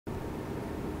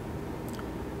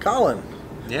Colin,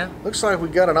 Yeah. looks like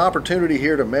we've got an opportunity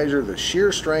here to measure the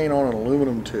shear strain on an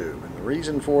aluminum tube. And the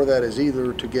reason for that is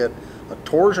either to get a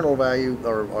torsional value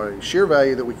or a shear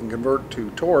value that we can convert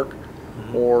to torque,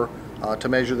 or to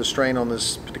measure the strain on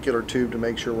this particular tube to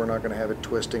make sure we're not going to have it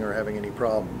twisting or having any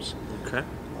problems. Okay.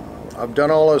 I've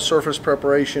done all of surface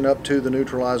preparation up to the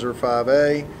neutralizer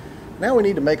 5A. Now we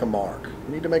need to make a mark.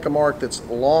 We need to make a mark that's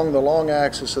along the long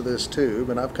axis of this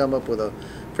tube, and I've come up with a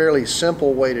fairly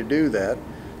simple way to do that.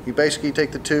 You basically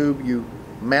take the tube, you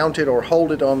mount it or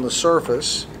hold it on the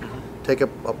surface, take a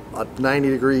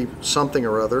 90-degree something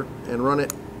or other, and run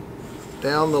it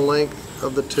down the length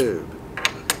of the tube.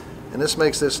 And this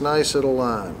makes this nice little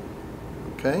line.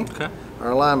 Okay? Okay.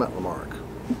 Our alignment mark.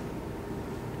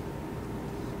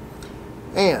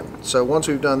 And so once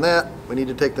we've done that, we need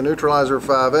to take the neutralizer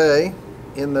 5A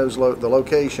in those the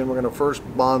location. We're going to first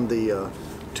bond the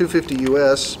 250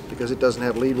 US because it doesn't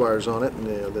have lead wires on it, and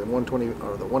the 120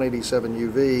 or the 187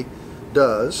 UV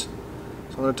does.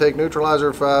 So I'm going to take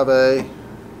neutralizer 5A,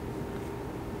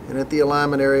 and at the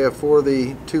alignment area for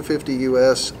the 250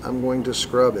 US, I'm going to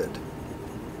scrub it.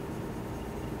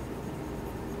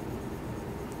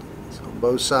 So on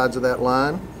both sides of that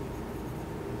line.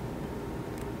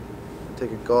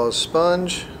 Take a gauze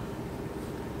sponge,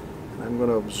 and I'm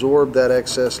going to absorb that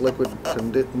excess liquid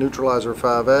from neutralizer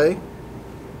 5A.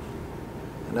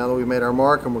 And now that we've made our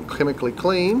mark and we're chemically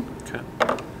clean, okay,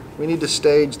 we need to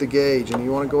stage the gauge. And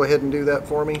you want to go ahead and do that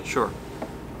for me? Sure.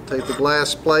 Take the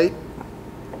glass plate,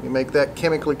 we make that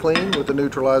chemically clean with the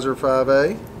neutralizer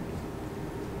 5A.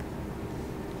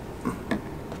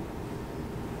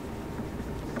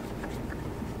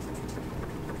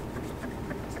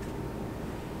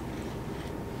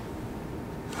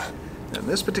 In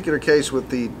this particular case with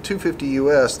the 250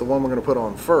 US, the one we're going to put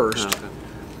on first, okay,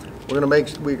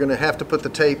 we're going to have to put the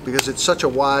tape, because it's such a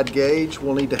wide gauge,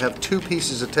 we'll need to have two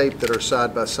pieces of tape that are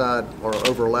side by side or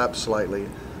overlap slightly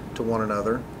to one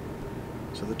another.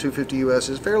 So the 250 US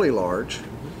is fairly large.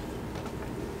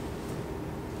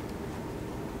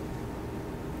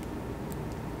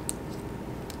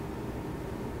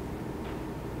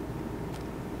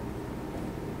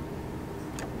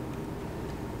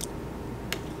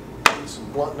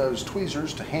 Some blunt nose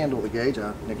tweezers to handle the gauge.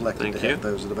 I neglected to have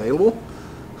those available.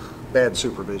 Bad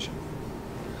supervision.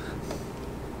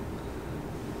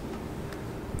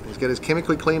 He's got his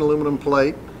chemically clean aluminum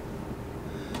plate.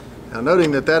 Now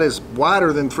noting that that is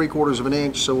wider than 3/4 of an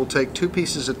inch, so we'll take two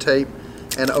pieces of tape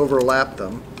and overlap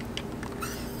them.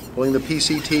 Pulling the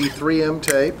PCT 3M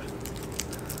tape.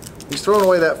 He's throwing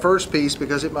away that first piece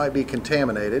because it might be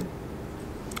contaminated.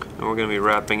 And we're going to be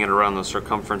wrapping it around the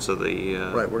circumference of the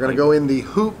right, we're going to go in the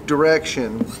hoop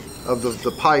direction of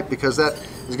the pipe, because that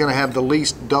is going to have the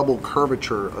least double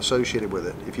curvature associated with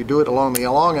it. If you do it along the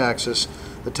long axis,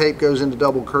 the tape goes into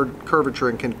double curvature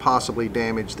and can possibly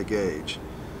damage the gauge.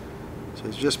 So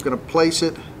he's just going to place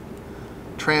it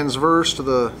transverse to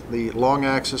the long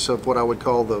axis of what I would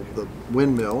call the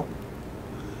windmill.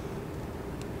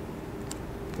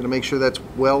 Going to make sure that's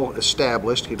well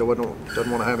established. He doesn't want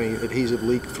to have any adhesive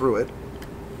leak through it.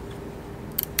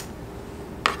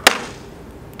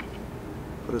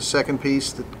 Put a second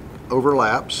piece that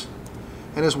overlaps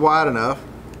and is wide enough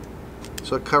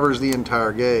so it covers the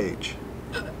entire gauge.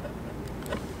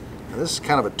 Now this is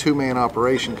kind of a two-man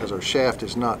operation because our shaft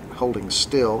is not holding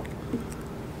still.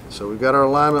 So we've got our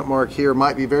alignment mark here. It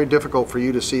might be very difficult for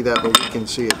you to see that, but we can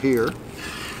see it here.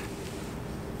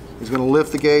 He's going to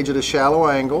lift the gauge at a shallow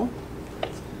angle,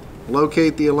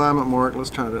 locate the alignment mark. Let's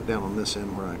turn it down on this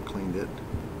end where I cleaned it.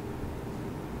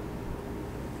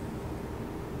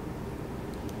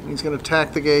 He's going to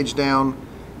tack the gauge down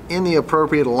in the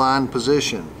appropriate aligned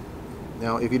position.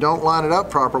 Now, if you don't line it up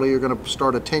properly, you're going to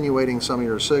start attenuating some of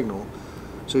your signal.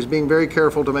 So he's being very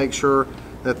careful to make sure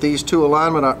that these two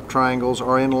alignment triangles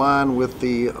are in line with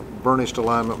the burnished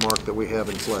alignment mark that we have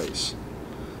in place.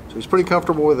 So he's pretty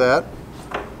comfortable with that.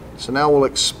 So now we'll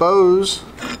expose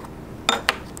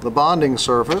the bonding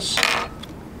surface.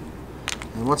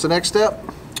 And what's the next step?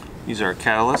 Use our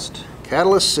catalyst.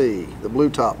 Catalyst C, the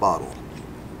blue top bottle.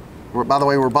 By the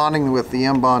way, we're bonding with the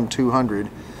M-Bond 200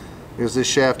 because this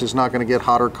shaft is not going to get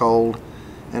hot or cold,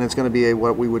 and it's going to be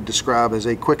what we would describe as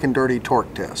a quick and dirty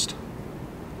torque test.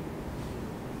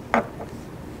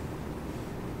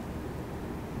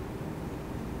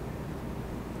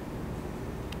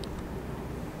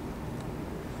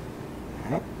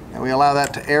 And we allow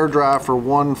that to air dry for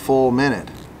 1 full minute.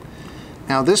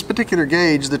 Now this particular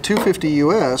gauge, the 250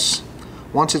 US,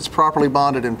 once it's properly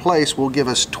bonded in place, will give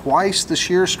us twice the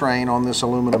shear strain on this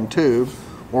aluminum tube,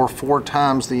 or 4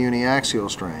 times the uniaxial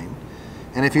strain.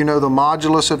 And if you know the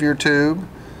modulus of your tube,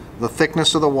 the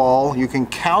thickness of the wall. You can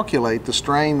calculate the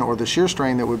strain or the shear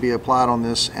strain that would be applied on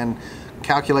this and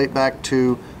calculate back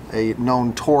to a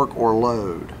known torque or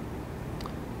load.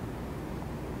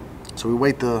 So we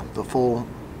wait the full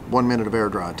 1 minute of air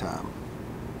dry time.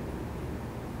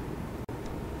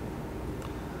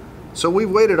 So we've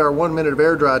waited our 1 minute of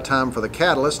air dry time for the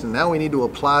catalyst, and now we need to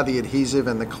apply the adhesive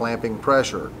and the clamping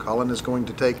pressure. Colin is going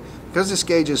to take, because this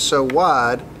gauge is so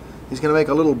wide, he's going to make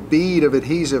a little bead of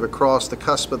adhesive across the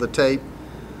cusp of the tape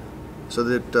so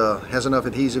that it has enough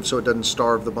adhesive so it doesn't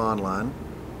starve the bond line.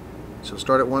 So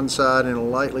start at one side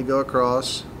and lightly go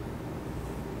across.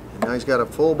 And now he's got a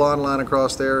full bond line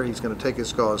across there. He's going to take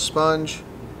his gauze sponge.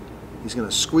 He's going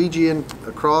to squeegee in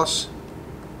across.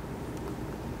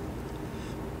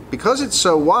 Because it's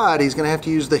so wide, he's going to have to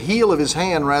use the heel of his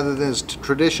hand rather than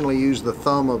traditionally use the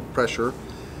thumb of pressure.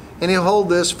 And he'll hold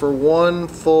this for one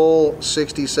full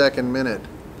 60-second minute.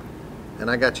 And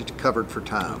I got you covered for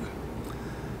time.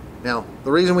 Now,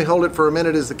 the reason we hold it for a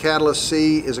minute is the catalyst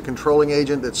C is a controlling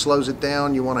agent that slows it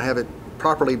down. You want to have it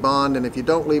properly bond, and if you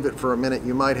don't leave it for a minute,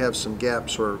 you might have some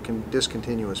gaps or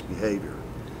discontinuous behavior.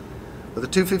 But the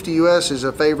 250 US is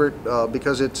a favorite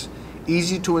because it's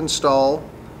easy to install.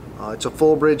 It's a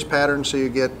full bridge pattern, so you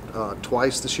get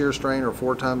twice the shear strain or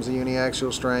 4 times the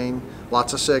uniaxial strain,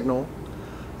 lots of signal.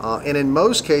 And in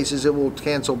most cases it will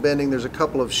cancel bending. There's a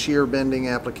couple of shear bending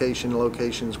application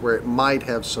locations where it might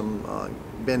have some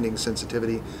bending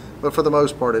sensitivity, but for the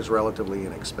most part it's relatively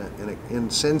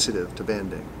insensitive to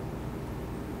bending.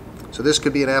 So this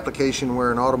could be an application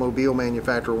where an automobile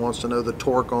manufacturer wants to know the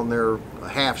torque on their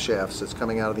half shafts that's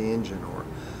coming out of the engine, or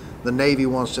the Navy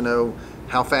wants to know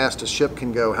how fast a ship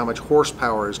can go, how much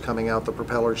horsepower is coming out the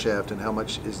propeller shaft, and how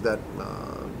much is that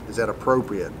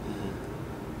appropriate.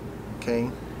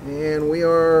 Okay, and we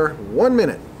are 1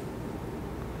 minute.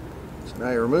 So now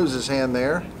he removes his hand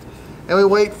there, and we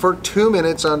wait for 2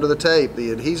 minutes under the tape.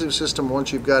 The adhesive system,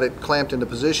 once you've got it clamped into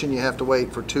position, you have to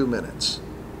wait for 2 minutes.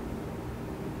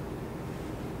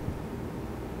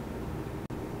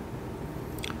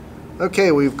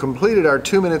 Okay, we've completed our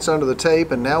 2 minutes under the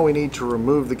tape, and now we need to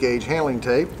remove the gauge handling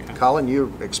tape. Yeah. Colin, you're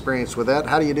experienced with that.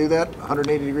 How do you do that?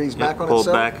 180 degrees back on itself?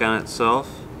 Pull back on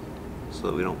itself so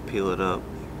that we don't peel it up.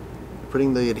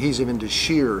 Putting the adhesive into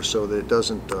shear so that it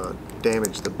doesn't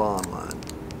damage the bond line.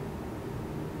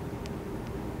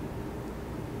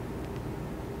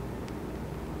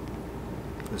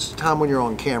 It's a time when you're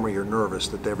on camera, you're nervous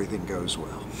that everything goes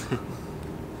well.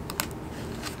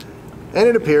 And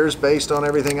it appears, based on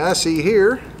everything I see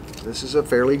here, this is a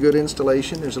fairly good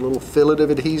installation. There's a little fillet of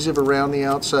adhesive around the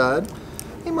outside.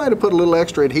 You might have put a little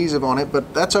extra adhesive on it,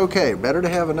 but that's okay. Better to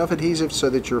have enough adhesive so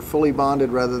that you're fully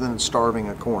bonded rather than starving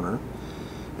a corner.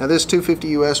 Now this 250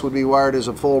 US would be wired as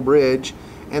a full bridge,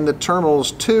 and the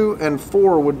terminals 2 and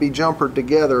 4 would be jumpered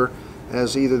together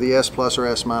as either the S plus or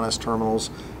S minus terminals.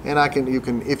 And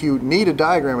if you need a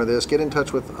diagram of this, get in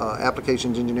touch with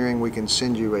Applications Engineering. We can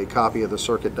send you a copy of the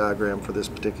circuit diagram for this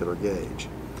particular gauge.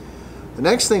 The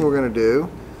next thing we're going to do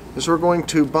is we're going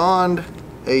to bond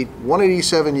a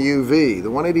 187 UV. The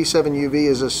 187 UV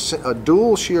is a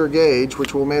dual shear gauge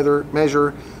which will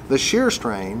measure the shear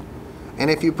strain, and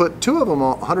if you put 2 of them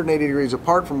 180 degrees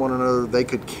apart from one another, they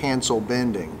could cancel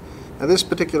bending. Now this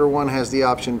particular one has the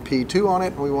option P2 on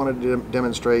it, and we wanted to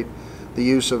demonstrate the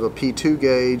use of a P2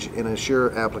 gauge in a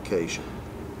shear application.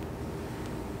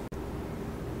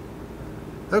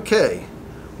 Okay,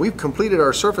 we've completed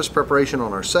our surface preparation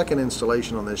on our second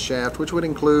installation on this shaft, which would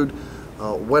include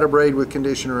wet abrade with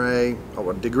conditioner A,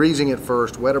 or degreasing it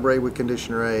first, wet abrade with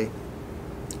conditioner A,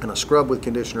 and a scrub with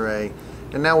conditioner A.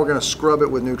 And now we're going to scrub it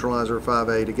with neutralizer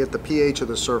 5A to get the pH of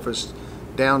the surface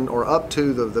down or up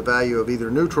to the value of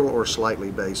either neutral or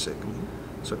slightly basic.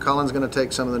 So Colin's going to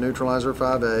take some of the neutralizer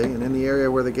 5A, and in the area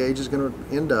where the gauge is going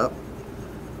to end up,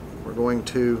 we're going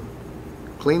to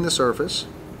clean the surface.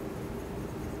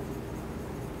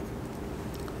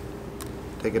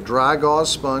 Take a dry gauze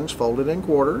sponge, fold it in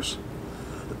quarters,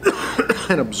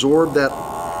 and absorb that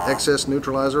excess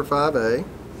neutralizer 5A.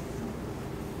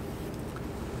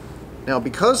 Now,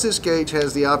 because this gauge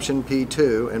has the option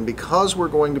P2, and because we're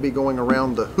going to be going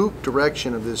around the hoop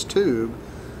direction of this tube,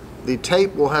 the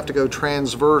tape will have to go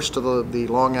transverse to the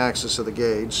long axis of the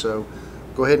gauge. So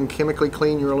go ahead and chemically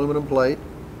clean your aluminum plate,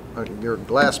 or your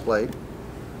glass plate.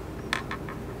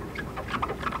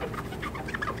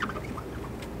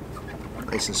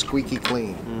 Nice and squeaky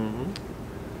clean.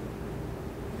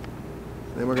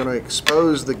 Then we're going to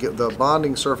expose the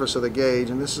bonding surface of the gauge,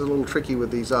 and this is a little tricky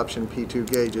with these option P2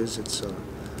 gauges. It's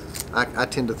I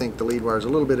tend to think the lead wire is a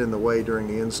little bit in the way during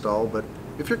the install, but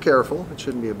if you're careful, it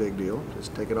shouldn't be a big deal.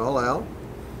 Just take it all out.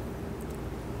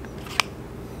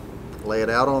 lay it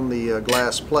out on the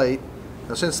glass plate.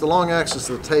 Now since the long axis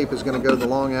of the tape is going to go the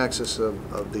long axis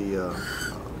of the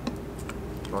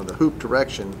or the hoop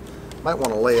direction, you might want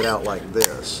to lay it out like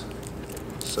this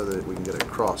so that we can get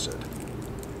across it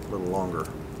a little longer.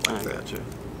 Like that. Gotcha.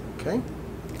 Okay.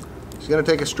 He's going to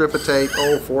take a strip of tape,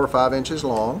 4 or 5 inches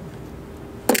long.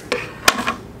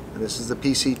 And this is the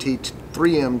PCT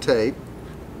 3M tape.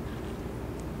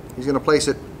 He's going to place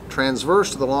it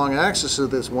transverse to the long axis of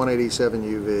this 187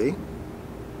 UV.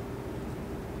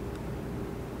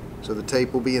 So the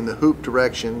tape will be in the hoop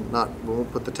direction, we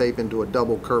won't put the tape into a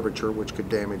double curvature which could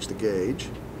damage the gauge.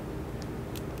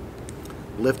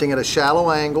 Lifting at a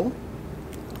shallow angle,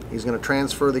 he's going to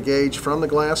transfer the gauge from the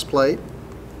glass plate.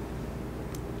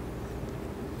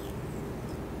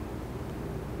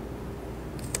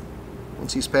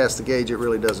 Once he's past the gauge, it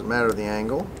really doesn't matter the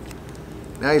angle.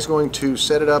 Now he's going to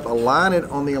set it up, align it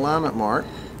on the alignment mark.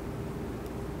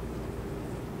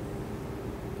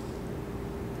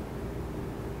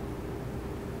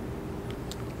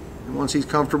 And once he's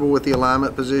comfortable with the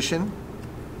alignment position,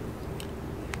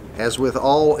 as with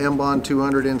all M-Bond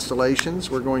 200 installations,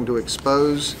 we're going to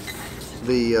expose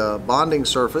the bonding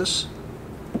surface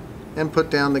and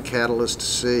put down the catalyst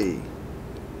C.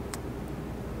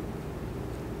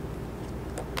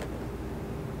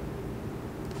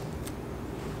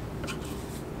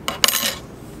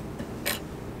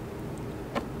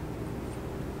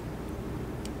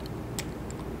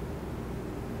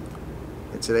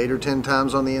 It's at 8 or 10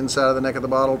 times on the inside of the neck of the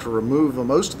bottle to remove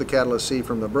most of the catalyst C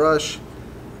from the brush.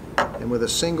 And with a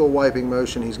single wiping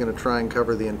motion, he's going to try and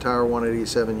cover the entire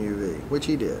 187 UV, which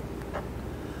he did.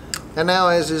 And now,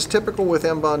 as is typical with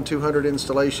M-Bond 200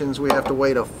 installations, we have to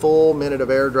wait a full minute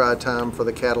of air dry time for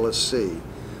the catalyst C.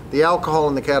 The alcohol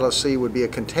in the catalyst C would be a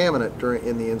contaminant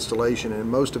in the installation,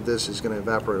 and most of this is going to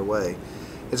evaporate away.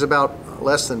 It's about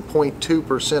less than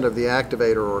 0.2% of the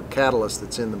activator or catalyst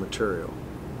that's in the material.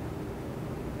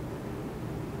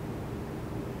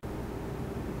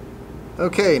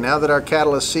 Okay, now that our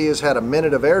catalyst C has had a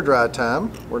minute of air dry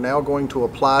time, we're now going to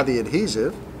apply the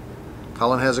adhesive.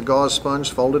 Colin has a gauze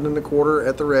sponge folded in a quarter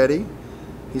at the ready.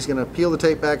 He's going to peel the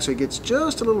tape back so he gets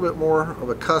just a little bit more of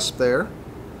a cusp there.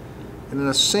 And then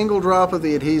a single drop of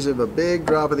the adhesive, a big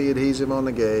drop of the adhesive on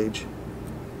the gauge.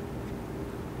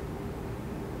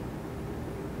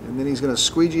 And then he's going to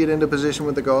squeegee it into position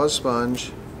with the gauze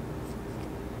sponge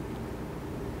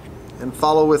and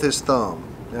follow with his thumb.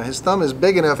 Now his thumb is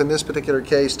big enough in this particular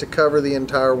case to cover the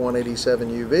entire 187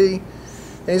 UV,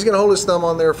 and he's going to hold his thumb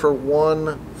on there for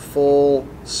one full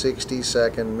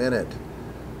 60-second minute.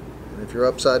 And if you're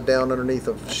upside down underneath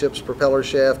a ship's propeller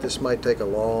shaft, this might take a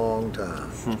long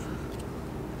time.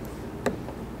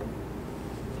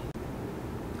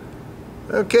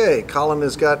 Okay, Colin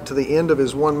has got to the end of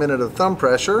his 1 minute of thumb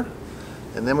pressure,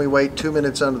 and then we wait 2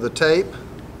 minutes under the tape.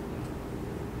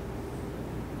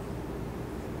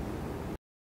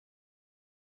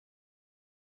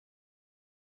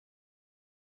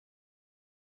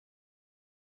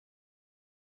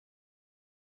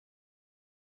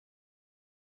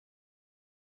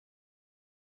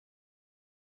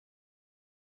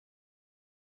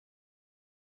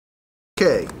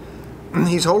 Okay,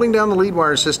 he's holding down the lead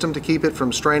wire system to keep it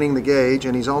from straining the gauge,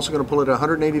 and he's also going to pull it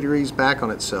 180 degrees back on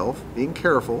itself, being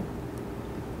careful.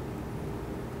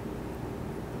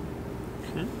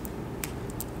 Okay.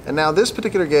 And now this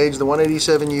particular gauge, the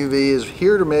 187 UV, is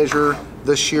here to measure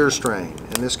the shear strain,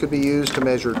 and this could be used to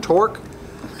measure torque.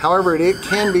 However, it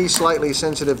can be slightly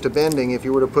sensitive to bending if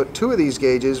you were to put two of these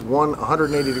gauges,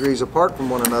 180 degrees apart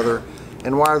from one another,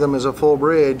 and wire them as a full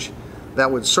bridge. That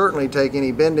would certainly take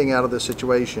any bending out of the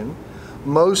situation.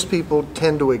 Most people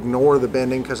tend to ignore the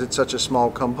bending because it's such a small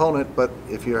component, but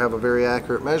if you have a very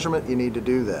accurate measurement, you need to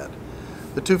do that.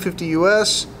 The 250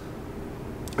 US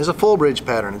is a full bridge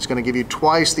pattern. It's going to give you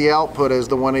twice the output as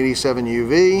the 187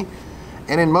 UV,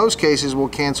 and in most cases will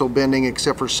cancel bending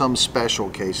except for some special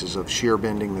cases of shear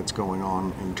bending that's going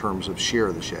on in terms of shear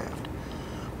of the shaft.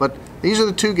 But these are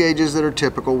the two gauges that are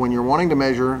typical when you're wanting to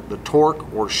measure the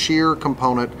torque or shear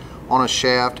component on a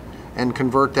shaft and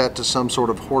convert that to some sort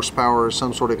of horsepower or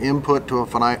some sort of input to a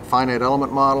finite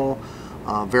element model,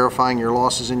 verifying your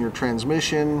losses in your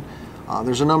transmission.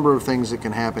 There's a number of things that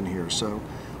can happen here. So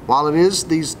while it is,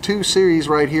 these two series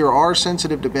right here are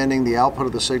sensitive to bending, the output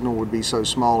of the signal would be so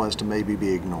small as to maybe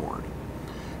be ignored.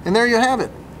 And there you have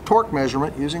it, torque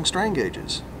measurement using strain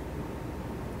gauges.